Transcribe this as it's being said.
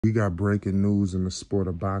We got breaking news in the sport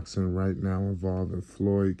of boxing right now involving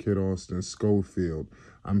Floyd Kid Austin Schofield.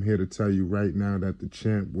 I'm here to tell you right now that the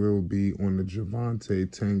champ will be on the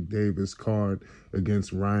Gervonta Tank Davis card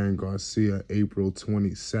against Ryan Garcia April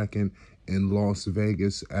 22nd in Las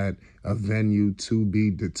Vegas at a venue to be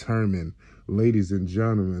determined. Ladies and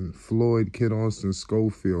gentlemen, Floyd Kid Austin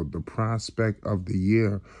Schofield, the prospect of the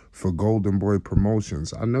year for Golden Boy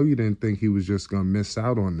Promotions. I know you didn't think he was just going to miss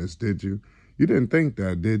out on this, did you? You didn't think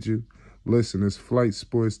that, did you? Listen, it's Flight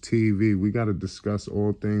Sports TV. We got to discuss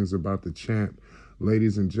all things about the champ.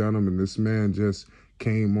 Ladies and gentlemen, this man just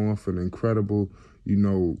came off an incredible,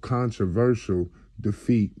 controversial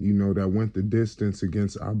defeat, that went the distance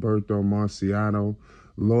against Alberto Marciano.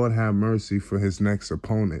 Lord have mercy for his next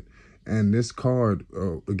opponent. And this card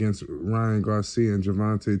against Ryan Garcia and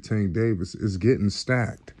Gervonta Tank Davis is getting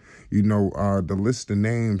stacked. The list of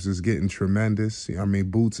names is getting tremendous. I mean,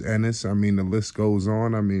 Boots Ennis. I mean, the list goes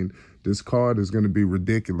on. I mean, this card is going to be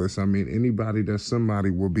ridiculous. I mean, anybody that's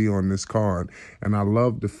somebody will be on this card. And I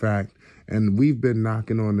love the fact, and we've been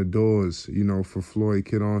knocking on the doors, for Floyd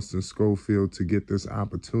Kid Austin Schofield to get this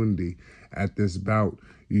opportunity at this bout,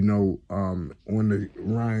 on the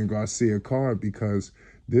Ryan Garcia card, because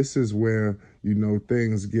this is where,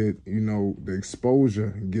 things get, the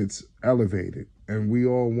exposure gets elevated. And we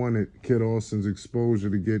all wanted Kid Austin's exposure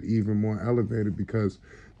to get even more elevated because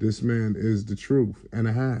this man is the truth and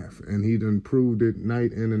a half. And he done proved it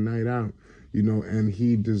night in and night out, and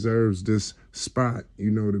he deserves this spot,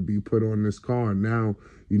 to be put on this card. Now,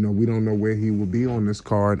 we don't know where he will be on this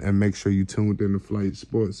card, and make sure you tuned in to Flight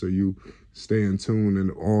Sports so you stay in tune and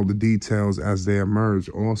all the details as they emerge.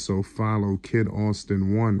 Also, follow Kid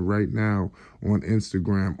Austin 1 right now on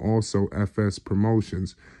Instagram. Also, FS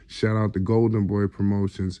Promotions. Shout out to Golden Boy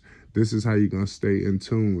Promotions. This is how you're going to stay in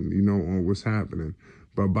tune, on what's happening.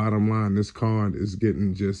 But bottom line, this card is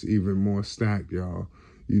getting just even more stacked, y'all.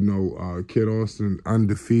 Kid Austin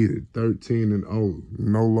undefeated, 13-0.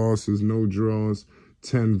 No losses, no draws,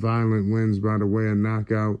 10 violent wins by the way of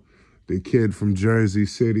knockout. The kid from Jersey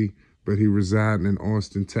City, but he residing in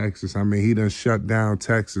Austin, Texas. I mean, he done shut down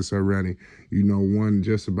Texas already. Won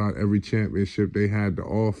just about every championship they had to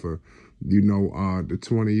offer. The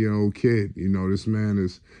 20-year-old kid, this man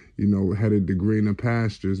is, headed to greener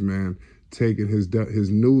pastures, man, taking his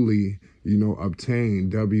newly,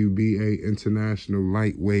 obtained WBA International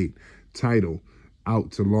Lightweight title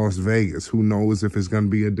out to Las Vegas. Who knows if it's going to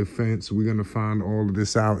be a defense? We're going to find all of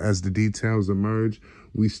this out as the details emerge.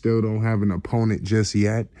 We still don't have an opponent just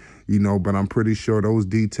yet, but I'm pretty sure those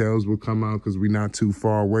details will come out because we're not too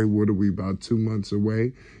far away. What are we, about 2 months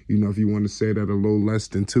away? If you want to say that, a little less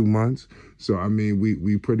than 2 months. So, I mean,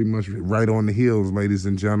 we pretty much right on the heels, ladies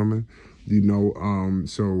and gentlemen.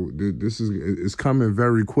 So this is coming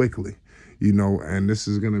very quickly, and this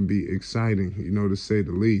is going to be exciting, to say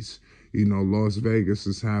the least. Las Vegas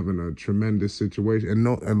is having a tremendous situation,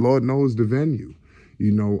 and Lord knows the venue,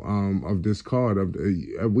 of this card.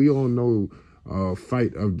 We all know a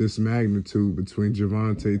fight of this magnitude between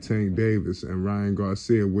Gervonta Tank Davis and Ryan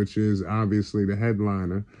Garcia, which is obviously the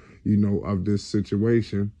headliner, of this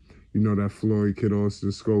situation, that Floyd Kid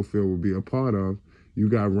Austin Schofield will be a part of. You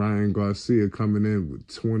got Ryan Garcia coming in with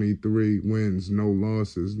 23 wins, no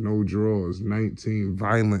losses, no draws, 19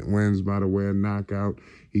 violent wins by the way of knockout.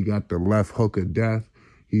 He got the left hook of death.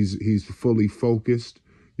 He's fully focused,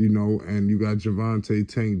 and you got Gervonta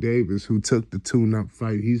Tank Davis, who took the tune-up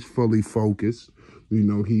fight. He's fully focused.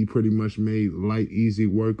 He pretty much made light, easy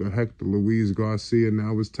work of Hector Luis Garcia.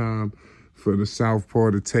 Now it's time for the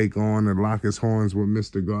Southpaw to take on and lock his horns with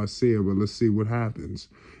Mr. Garcia, but let's see what happens.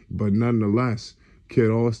 But nonetheless, Kid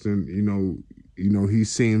Austin, he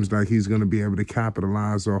seems like he's going to be able to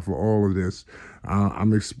capitalize off of all of this.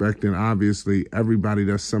 I'm expecting, obviously, everybody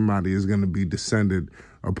that's somebody is going to be descended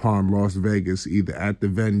upon Las Vegas, either at the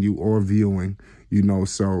venue or viewing,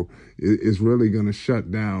 so it's really going to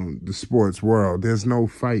shut down the sports world. There's no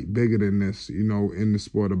fight bigger than this, in the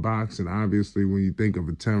sport of boxing. Obviously, when you think of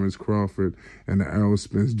a Terrence Crawford and a Errol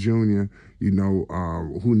Spence Jr.,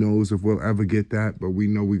 who knows if we'll ever get that, but we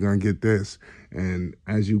know we're going to get this. And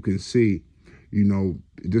as you can see,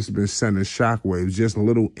 this has been sending shockwaves, just a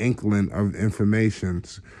little inkling of information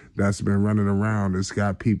that's been running around. It's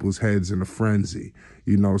got people's heads in a frenzy,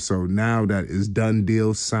 so now that is done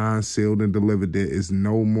deal, signed, sealed, and delivered. There is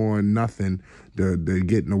no more nothing to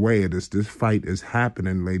get in the way of this. This fight is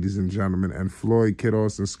happening, ladies and gentlemen, and Floyd Kid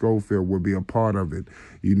Austin Schofield will be a part of it.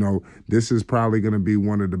 This is probably going to be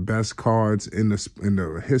one of the best cards in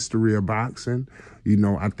the history of boxing.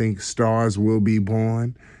 I think stars will be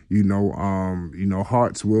born.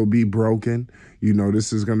 Hearts will be broken.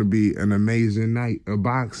 This is going to be an amazing night of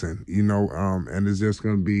boxing, and it's just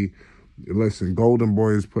going to be, listen, Golden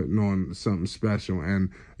Boy is putting on something special. And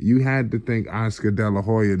you had to think Oscar De La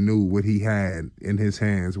Hoya knew what he had in his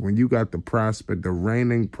hands. When you got the prospect, the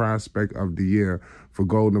reigning prospect of the year for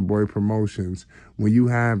Golden Boy Promotions, when you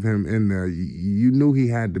have him in there, you knew he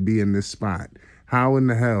had to be in this spot. How in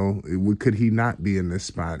the hell could he not be in this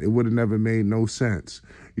spot? It would have never made no sense,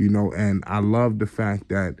 and I love the fact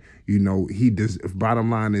that,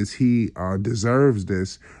 bottom line is he deserves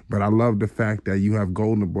this, but I love the fact that you have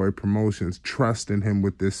Golden Boy Promotions trusting him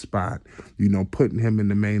with this spot, putting him in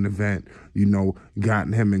the main event,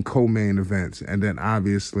 gotten him in co-main events, and then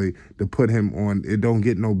obviously to put him on, it don't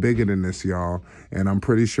get no bigger than this, y'all. And I'm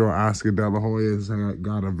pretty sure Oscar De La Hoya has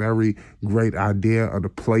got a very great idea of the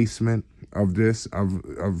placement of this, of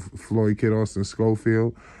Floyd Kid Austin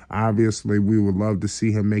Schofield. Obviously, we would love to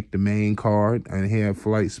see him make the main card, and here at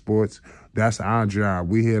Flight Sports, that's our job.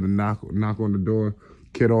 We here to knock on the door.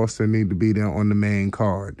 Kid Austin need to be there on the main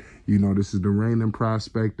card. This is the reigning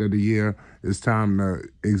prospect of the year. It's time to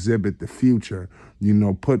exhibit the future.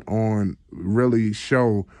 Really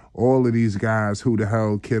show all of these guys who the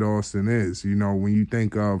hell Kid Austin is. When you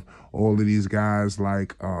think of all of these guys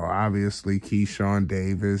like, obviously, Keyshawn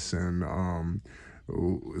Davis and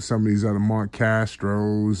some of these other Mark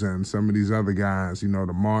Castros and some of these other guys,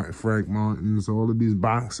 the Frank Martins, all of these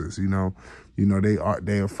boxers,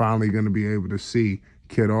 they are finally going to be able to see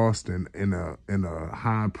Kid Austin in a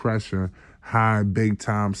high pressure, high big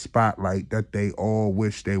time spotlight that they all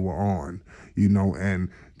wish they were on, and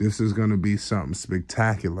this is going to be something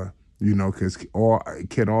spectacular, because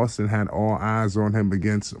Kid Austin had all eyes on him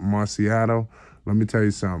against Marciano. Let me tell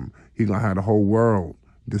you something. He going to have the whole world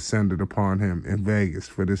descended upon him in Vegas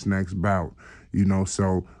for this next bout,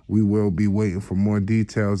 so we will be waiting for more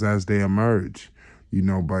details as they emerge,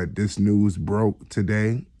 but this news broke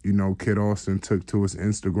today. Kid Austin took to his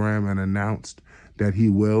Instagram and announced that he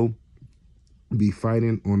will be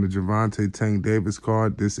fighting on the Gervonta Tank Davis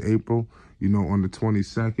card this April, on the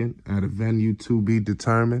 22nd at a venue to be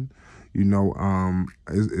determined.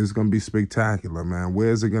 It's going to be spectacular, man. Where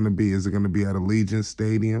is it going to be? Is it going to be at Allegiant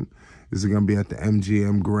Stadium? Is it going to be at the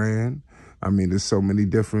MGM Grand? I mean, there's so many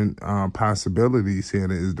different possibilities here.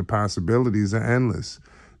 The possibilities are endless.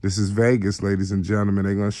 This is Vegas, ladies and gentlemen.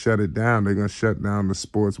 They're going to shut it down. They're going to shut down the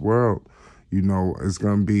sports world. It's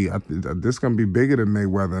going to be, this going to be bigger than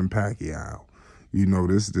Mayweather and Pacquiao.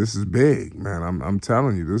 This is big, man. I'm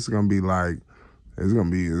telling you, this is going to be like, it's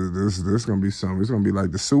going to be, this going to be something. It's going to be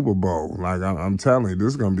like the Super Bowl. Like, I'm telling you,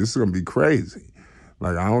 this is going to be crazy.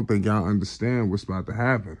 Like, I don't think y'all understand what's about to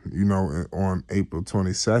happen, on April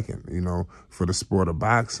 22nd, for the sport of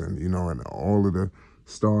boxing, and all of the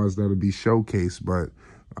stars that'll be showcased. But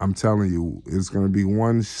I'm telling you, it's going to be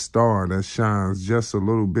one star that shines just a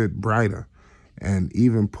little bit brighter and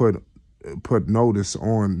even put notice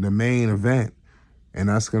on the main event. And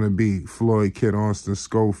that's going to be Floyd Kid Austin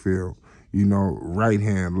Schofield. Right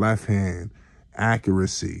hand, left hand,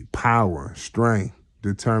 accuracy, power, strength,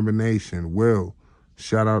 determination, will.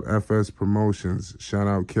 Shout out FS Promotions. Shout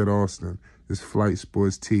out Kid Austin. It's Flight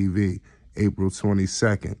Sports TV, April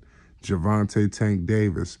 22nd. Gervonta Tank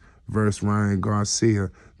Davis versus Ryan Garcia.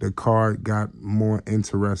 The card got more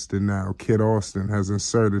interesting now. Kid Austin has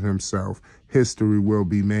inserted himself. History will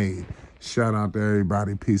be made. Shout out to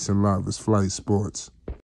everybody. Peace and love. It's Flight Sports.